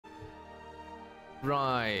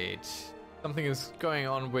Right. Something is going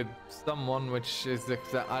on with someone, which is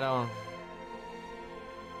I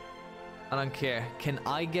don't care. Can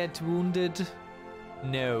I get wounded?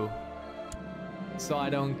 No. So I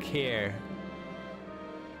don't care.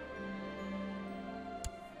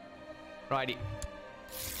 Righty.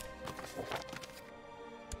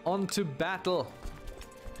 On to battle.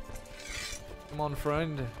 Come on,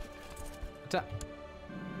 friend.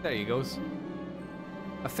 There he goes.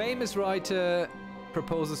 A famous writer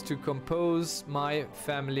proposes to compose my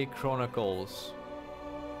family chronicles.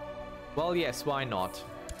 Well, yes, why not?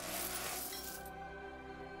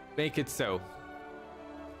 Make it so.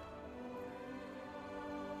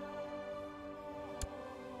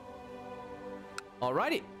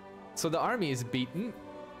 Alrighty. So the army is beaten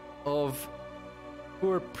of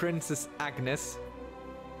poor Princess Agnes.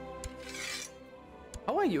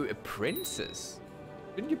 How are you a princess?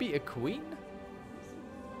 Shouldn't you be a queen?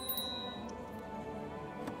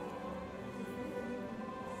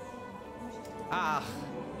 Ah,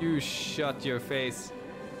 you shut your face.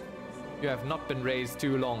 You have not been raised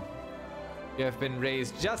too long. You have been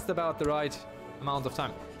raised just about the right amount of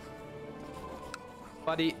time.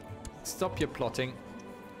 Buddy, stop your plotting.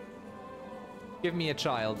 Give me a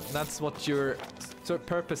child. That's what your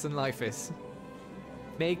purpose in life is.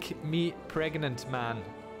 Make me pregnant, man.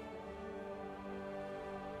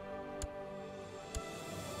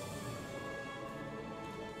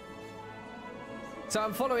 So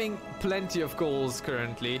I'm following plenty of goals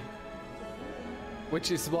currently, which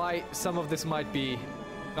is why some of this might be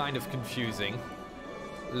kind of confusing,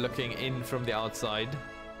 looking in from the outside.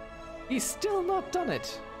 He's still not done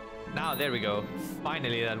it. Now, there we go.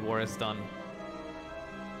 Finally, that war is done.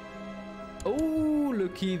 Oh,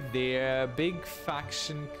 looky there. Big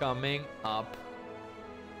faction coming up.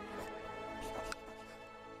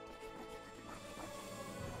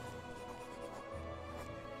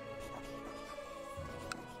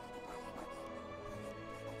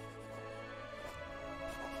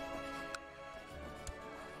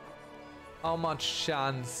 How much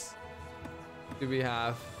chance do we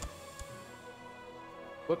have?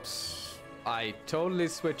 Whoops. I totally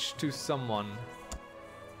switched to someone.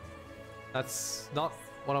 That's not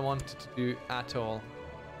what I wanted to do at all.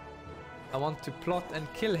 I want to plot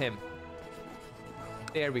and kill him.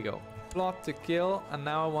 There we go. Plot to kill, and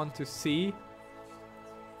now I want to see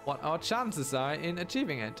what our chances are in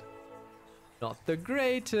achieving it. Not the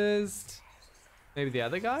greatest. Maybe the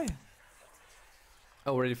other guy? I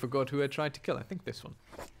already forgot who I tried to kill. I think this one.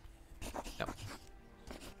 No.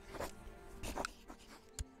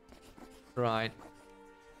 Right.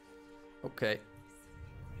 Okay.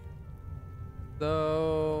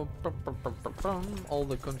 So, all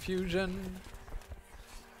the confusion.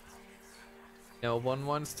 No one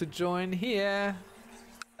wants to join here.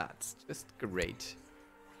 That's just great.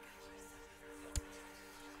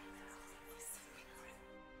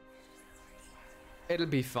 It'll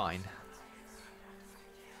be fine.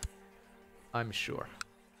 I'm sure.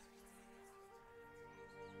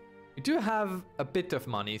 We do have a bit of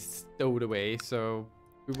money stowed away, so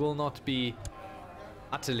we will not be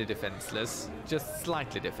utterly defenseless, just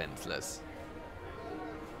slightly defenseless.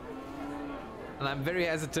 And I'm very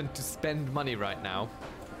hesitant to spend money right now,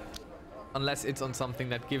 unless it's on something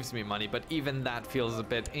that gives me money, but even that feels a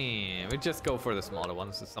bit we just go for the smaller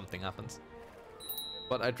ones if something happens.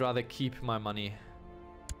 But I'd rather keep my money.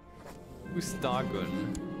 Who's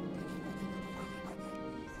Stargun?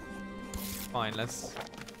 Fine, let's...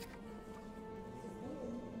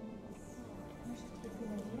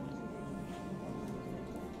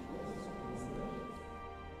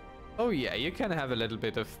 Oh yeah, you can have a little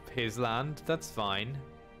bit of his land, that's fine.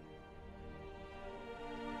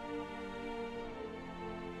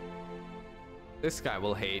 This guy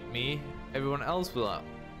will hate me. Everyone else will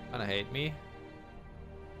kinda hate me.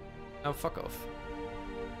 Now fuck off.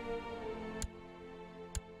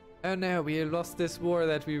 Oh no, we lost this war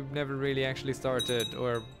that we never really actually started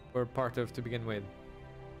or were part of to begin with.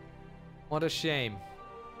 What a shame.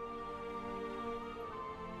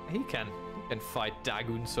 He can fight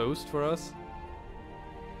Dagon Soast for us.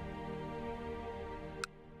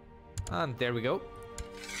 And there we go.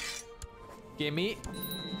 Gimme.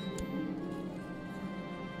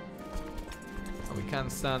 And we can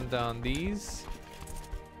stand down these.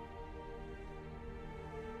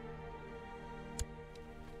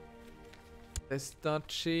 This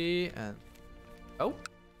duchy and... Oh!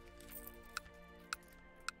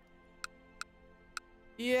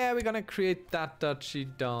 Yeah, we're gonna create that duchy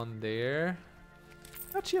down there.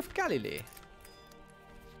 Duchy of Galilee.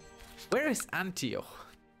 Where is Antioch?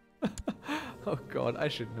 Oh god, I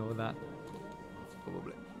should know that.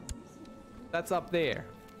 Probably. That's up there.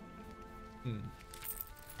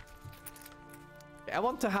 I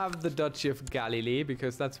want to have the Duchy of Galilee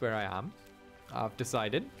because that's where I am. I've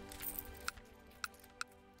decided.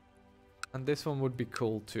 And this one would be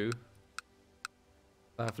cool too.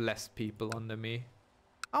 I have less people under me.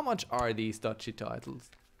 How much are these duchy titles?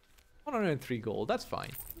 103 gold, that's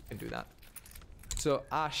fine. We can do that. So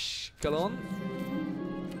Ashkelon.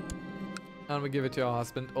 And we give it to our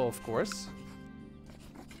husband, of course.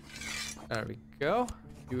 There we go.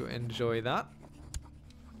 You enjoy that.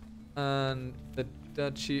 And the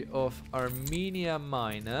Duchy of Armenia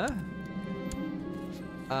Minor.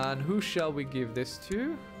 And who shall we give this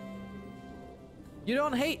to? You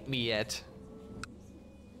don't hate me yet.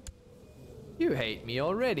 You hate me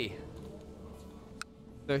already.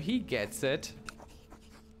 So he gets it.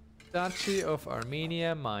 Duchy of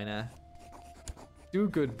Armenia Minor. Do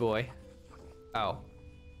good, boy. Oh.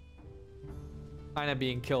 Kinda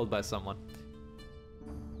being killed by someone.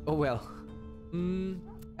 Oh well.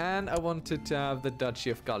 And I wanted to have the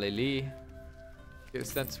Duchy of Galilee.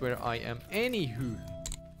 Because that's where I am. Anywho.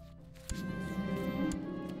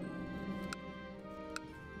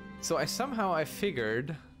 So I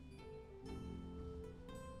figured...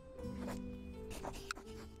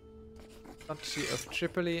 Duchy of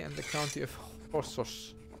Tripoli and the County of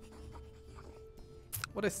Horsos.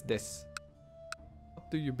 What is this?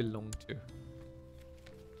 What do you belong to?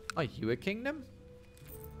 Are you a kingdom?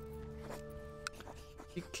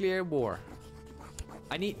 Declare war.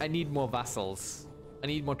 I need more vassals. I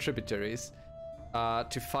need more tributaries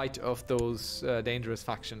to fight off those dangerous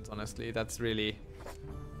factions, honestly. That's really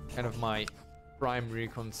kind of my primary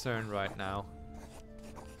concern right now.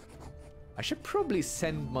 I should probably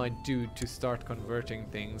send my dude to start converting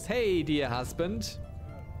things. Hey, dear husband.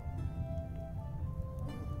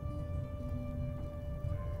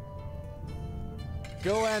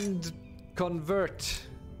 Go and convert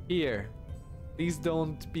here. Please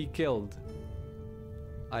don't be killed.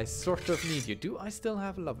 I sort of need you. Do I still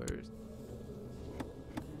have lovers?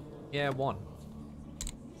 Yeah, one.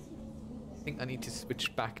 I think I need to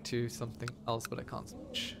switch back to something else, but I can't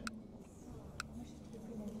switch.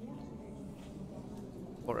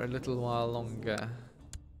 For a little while longer.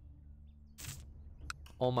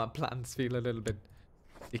 All my plans feel a little bit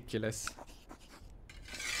ridiculous.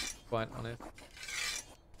 Quite honest.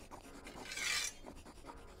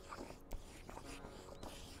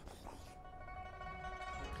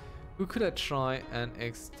 Who could I try and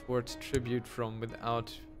extort tribute from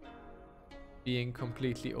without being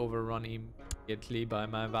completely overrun immediately by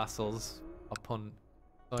my vassals upon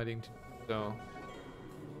deciding to do so?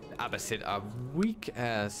 The Abbasid are weak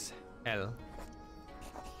as hell.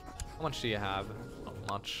 How much do you have? Not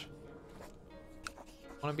much.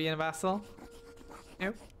 Wanna be a vassal?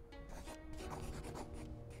 No.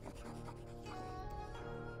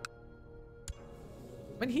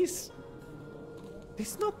 I mean, he's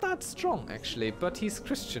not that strong actually, but he's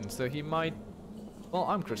Christian, so he might... Well,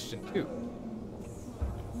 I'm Christian too.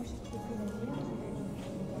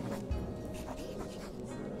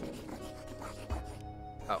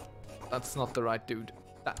 Oh, that's not the right dude.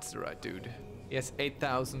 That's the right dude. He has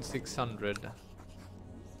 8,600.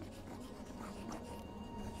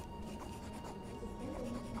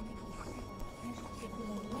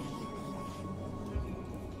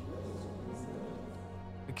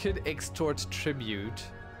 Could extort tribute,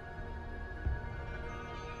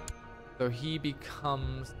 so he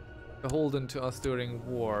becomes beholden to us during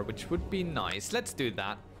war, which would be nice. Let's do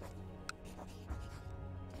that.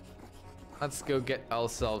 Let's go get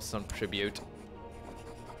ourselves some tribute.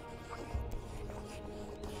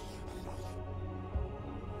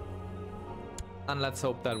 And let's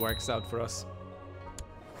hope that works out for us.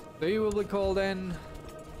 So you will be called in.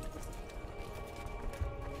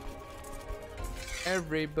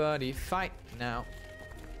 Everybody fight now.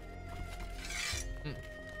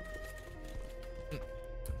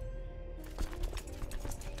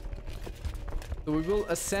 So we will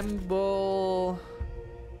assemble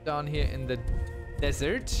down here in the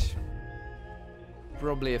desert.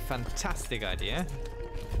 Probably a fantastic idea.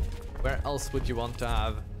 Where else would you want to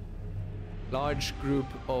have a large group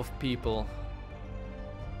of people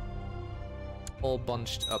all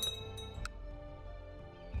bunched up?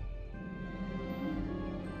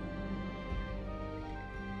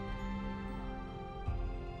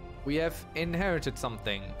 We have inherited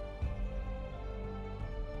something.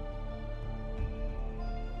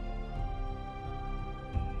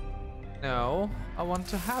 No, I want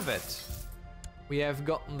to have it. We have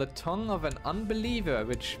gotten the tongue of an unbeliever,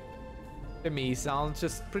 which to me sounds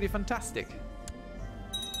just pretty fantastic.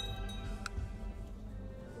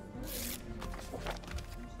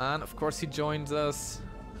 And of course he joins us.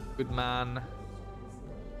 Good man.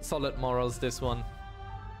 Solid morals, this one.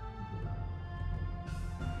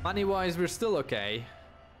 Money-wise, we're still okay.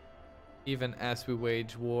 Even as we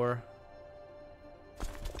wage war.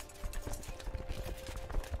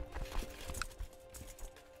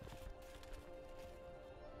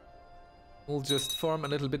 We'll just form a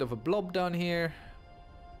little bit of a blob down here.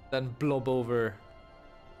 Then blob over.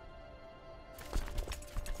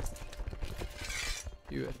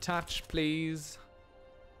 You attach, please.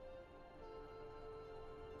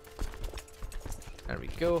 There we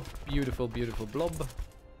go. Beautiful, beautiful blob.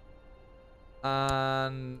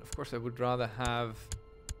 And of course I would rather have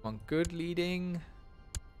one good leading.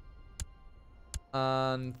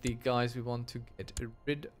 And the guys we want to get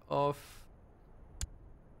rid of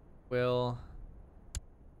will...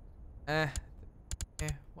 why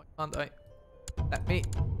can't I? Let me...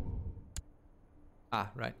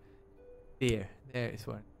 Ah, right. There is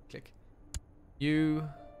where I click. You...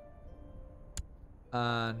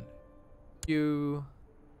 And... You...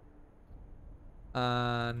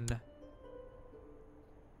 And...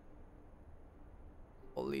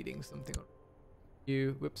 All leading something.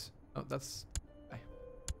 You... Whoops. Oh, that's... Okay.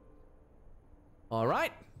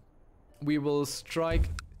 Alright. We will strike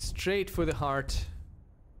straight for the heart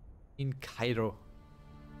in Cairo.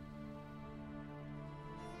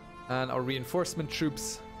 And our reinforcement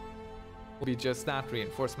troops will be just that,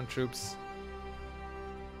 reinforcement troops.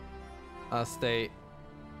 As they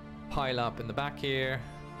pile up in the back here.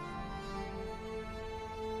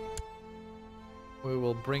 We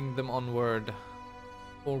will bring them onward.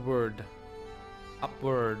 Forward.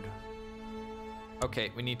 Upward.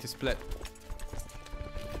 Okay, we need to split.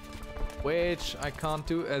 Which I can't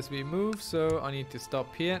do as we move, so I need to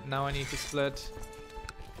stop here. Now I need to split.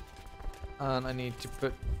 And I need to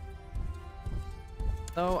put...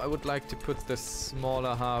 No, I would like to put the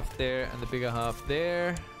smaller half there and the bigger half there.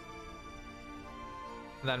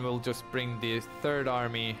 And then we'll just bring the third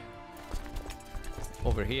army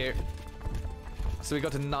over here. So we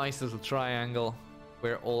got a nice little triangle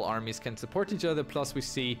where all armies can support each other, plus we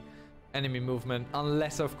see enemy movement,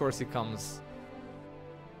 unless of course he comes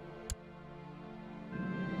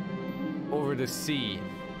over the sea.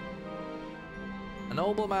 A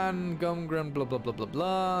nobleman, Gumgren, blah blah blah blah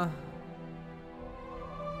blah.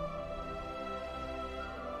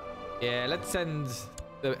 Yeah, let's send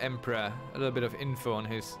the Emperor a little bit of info on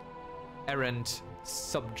his errant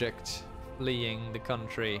subject fleeing the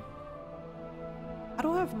country. I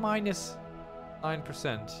don't have minus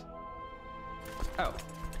 9%. Oh,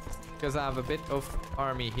 because I have a bit of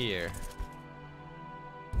army here.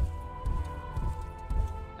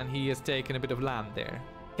 And he has taken a bit of land there.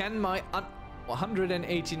 Can my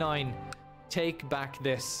 189 take back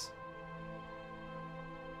this?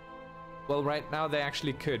 Well, right now they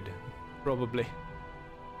actually could, probably.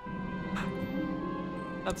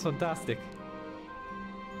 That's fantastic.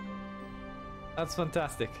 That's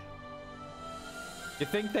fantastic. You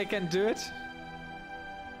think they can do it?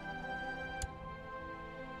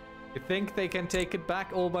 You think they can take it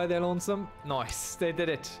back all by their lonesome? Nice, they did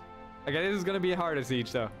it. Okay, this is gonna be a harder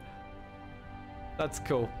siege though. That's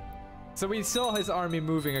cool. So we saw his army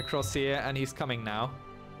moving across here and he's coming now.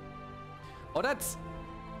 Oh, that's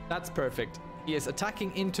perfect. He is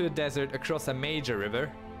attacking into a desert across a major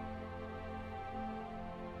river.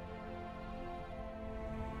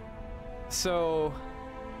 So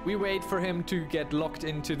we wait for him to get locked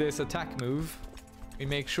into this attack move. We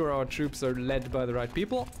make sure our troops are led by the right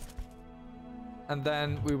people. And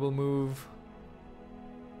then we will move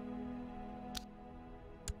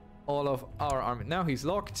all of our army. Now he's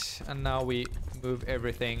locked, and now we move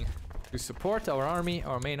everything to support our army,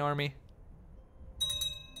 our main army.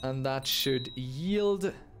 And that should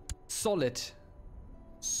yield solid.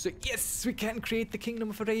 So yes, we can create the Kingdom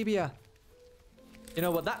of Arabia. You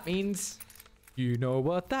know what that means? You know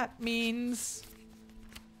what that means?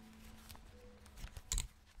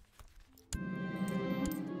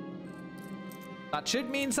 That should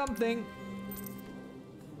mean something.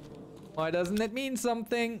 Why doesn't it mean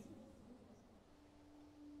something?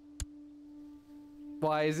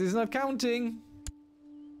 Why is this not counting?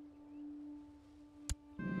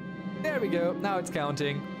 There we go. Now it's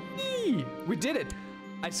counting. Eee! We did it.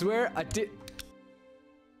 I swear I did.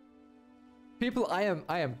 People, I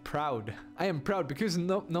am proud. I am proud because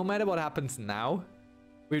no matter what happens now,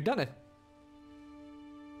 we've done it.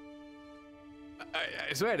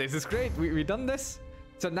 I swear, this is great. We've done this.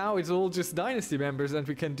 So now it's all just dynasty members and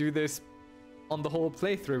we can do this on the whole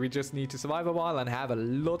playthrough. We just need to survive a while and have a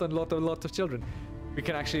lot of children. We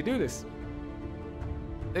can actually do this.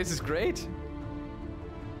 This is great.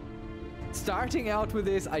 Starting out with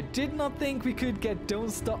this, I did not think we could get Don't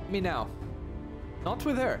Stop Me Now. Not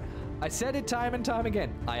with her. I said it time and time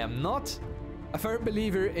again. I am not a firm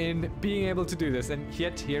believer in being able to do this, and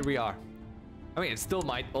yet here we are. I mean, it still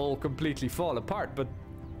might all completely fall apart, but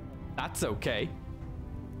that's okay.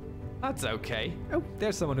 That's okay. Oh,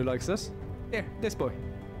 there's someone who likes us. Here, this boy.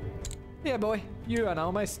 Yeah, boy, you are now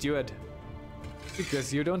my steward.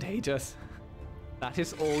 Because you don't hate us. That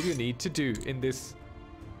is all you need to do in this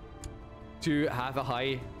to have a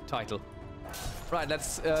high title. Right,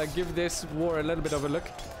 let's give this war a little bit of a look.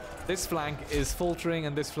 This flank is faltering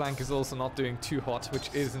and this flank is also not doing too hot, which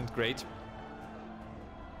isn't great.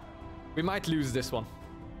 We might lose this one.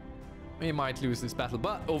 We might lose this battle,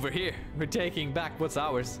 but over here, we're taking back what's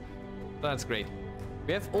ours. That's great.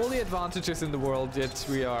 We have all the advantages in the world, yet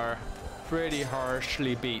we are pretty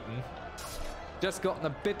harshly beaten. Just gotten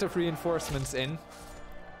a bit of reinforcements in,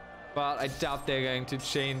 but I doubt they're going to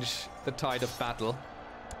change the tide of battle.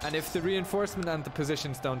 And if the reinforcement and the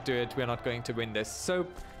positions don't do it, we're not going to win this. So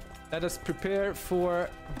let us prepare for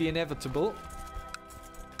the inevitable.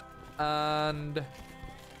 And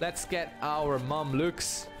let's get our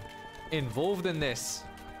Mamluks involved in this.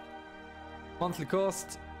 Monthly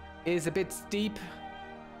cost is a bit steep,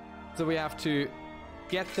 so we have to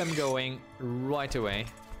get them going right away.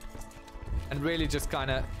 And really just kind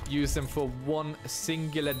of use them for one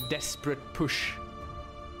singular desperate push.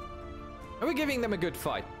 And we're giving them a good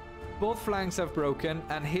fight. Both flanks have broken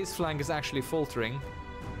and his flank is actually faltering.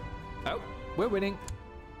 Oh, we're winning.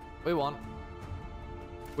 We won.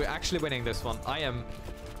 We're actually winning this one. I am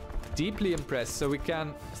deeply impressed. So we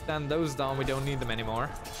can stand those down. We don't need them anymore.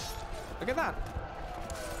 Look at that.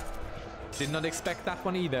 Did not expect that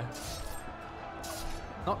one either.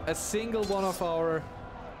 Not a single one of our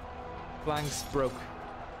flanks broke.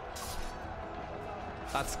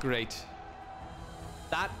 That's great.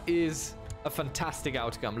 That is a fantastic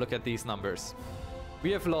outcome. Look at these numbers.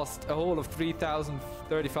 We have lost a whole of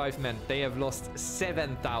 3,035 men. They have lost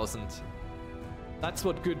 7,000. That's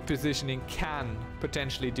what good positioning can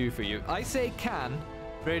potentially do for you. I say can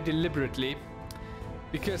very deliberately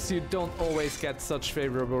because you don't always get such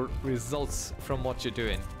favorable results from what you're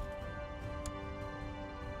doing.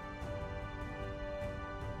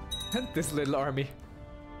 And this little army.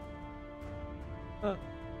 Oh,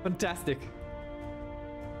 fantastic.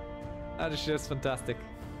 That is just fantastic.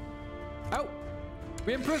 Oh!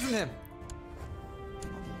 We imprison him!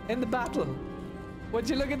 In the battle! Would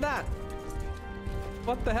you look at that?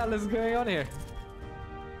 What the hell is going on here?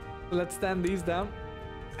 Let's stand these down.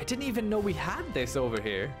 I didn't even know we had this over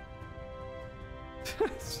here.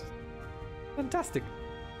 Fantastic.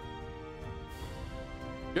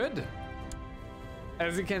 Good.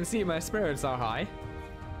 As you can see, my spirits are high.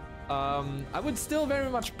 I would still very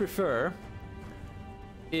much prefer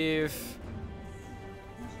if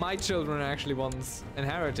my children are actually ones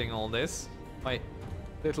inheriting all this. My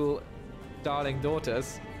little darling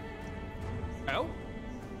daughters. Oh?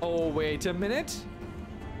 Oh, wait a minute.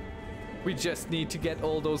 We just need to get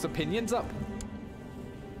all those opinions up.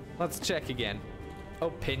 Let's check again.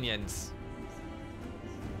 Opinions.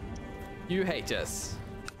 You hate us.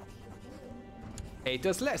 Hate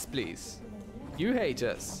us less, please. You hate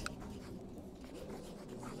us.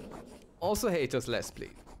 Also hate us less,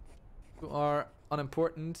 please. You are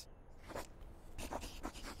unimportant.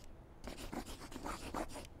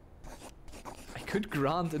 I could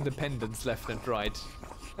grant independence left and right.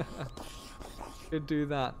 Could do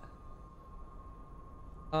that.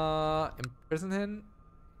 Imprison him.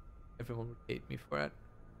 Everyone would hate me for it.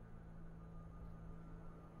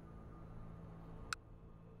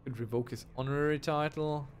 Could revoke his honorary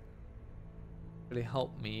title. Really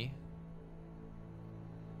help me.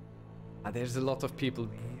 There's a lot of people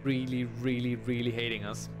really, really, really hating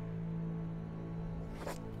us.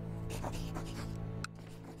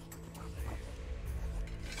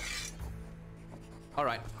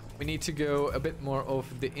 Alright, we need to go a bit more of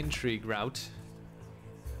the intrigue route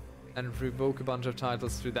and revoke a bunch of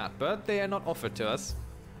titles through that, but they are not offered to us.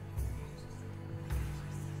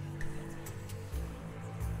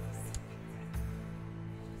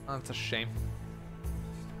 That's a shame.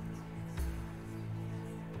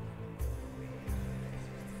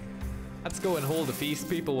 Let's go and hold a feast.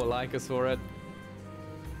 People will like us for it.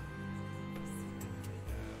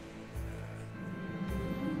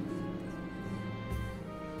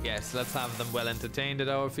 Yes, let's have them well entertained at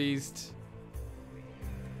our feast.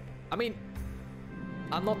 I mean,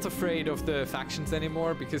 I'm not afraid of the factions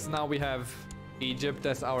anymore because now we have Egypt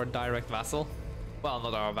as our direct vassal. Well,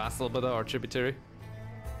 not our vassal, but our tributary.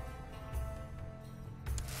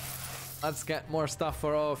 Let's get more stuff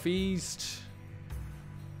for our feast.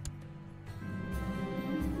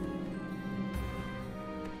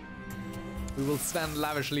 We will spend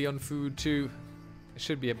lavishly on food too. There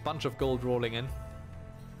should be a bunch of gold rolling in.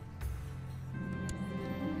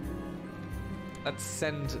 Let's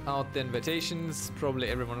send out the invitations. Probably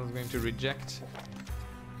everyone is going to reject.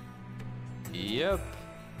 Yep.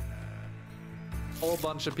 Whole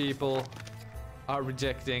bunch of people are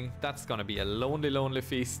rejecting. That's gonna be a lonely, lonely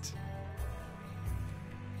feast.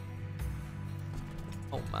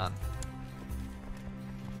 Oh man.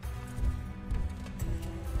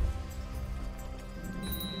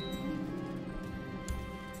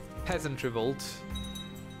 Peasant revolt.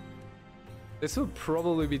 This will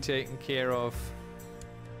probably be taken care of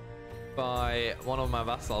by one of my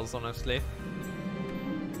vassals, honestly.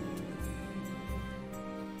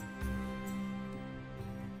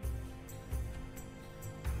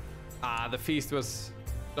 Ah, the feast was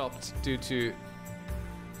stopped due to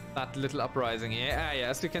that little uprising here. Ah, yeah,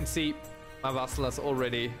 as you can see, my vassal has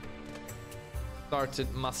already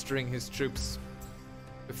started mustering his troops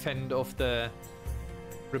to fend off the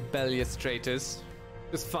rebellious traitors.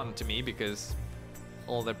 It was fun to me because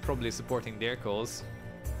all they're probably supporting their cause.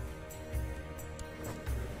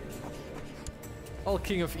 Oh,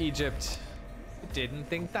 King of Egypt. Didn't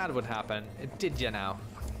think that would happen. Did ya now?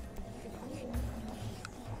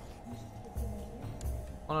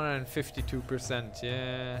 152%,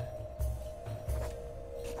 yeah.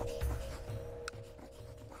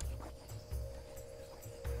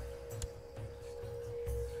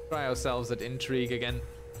 Try ourselves at intrigue again.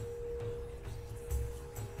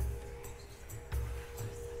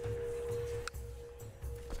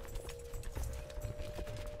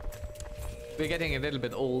 We're getting a little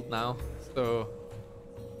bit old now, so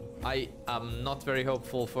I am not very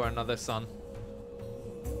hopeful for another son.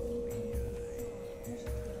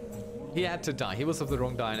 He had to die. He was of the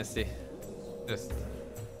wrong dynasty. Just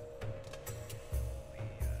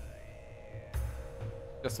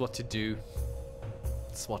what to do.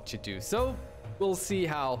 It's what you do. So we'll see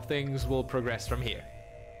how things will progress from here.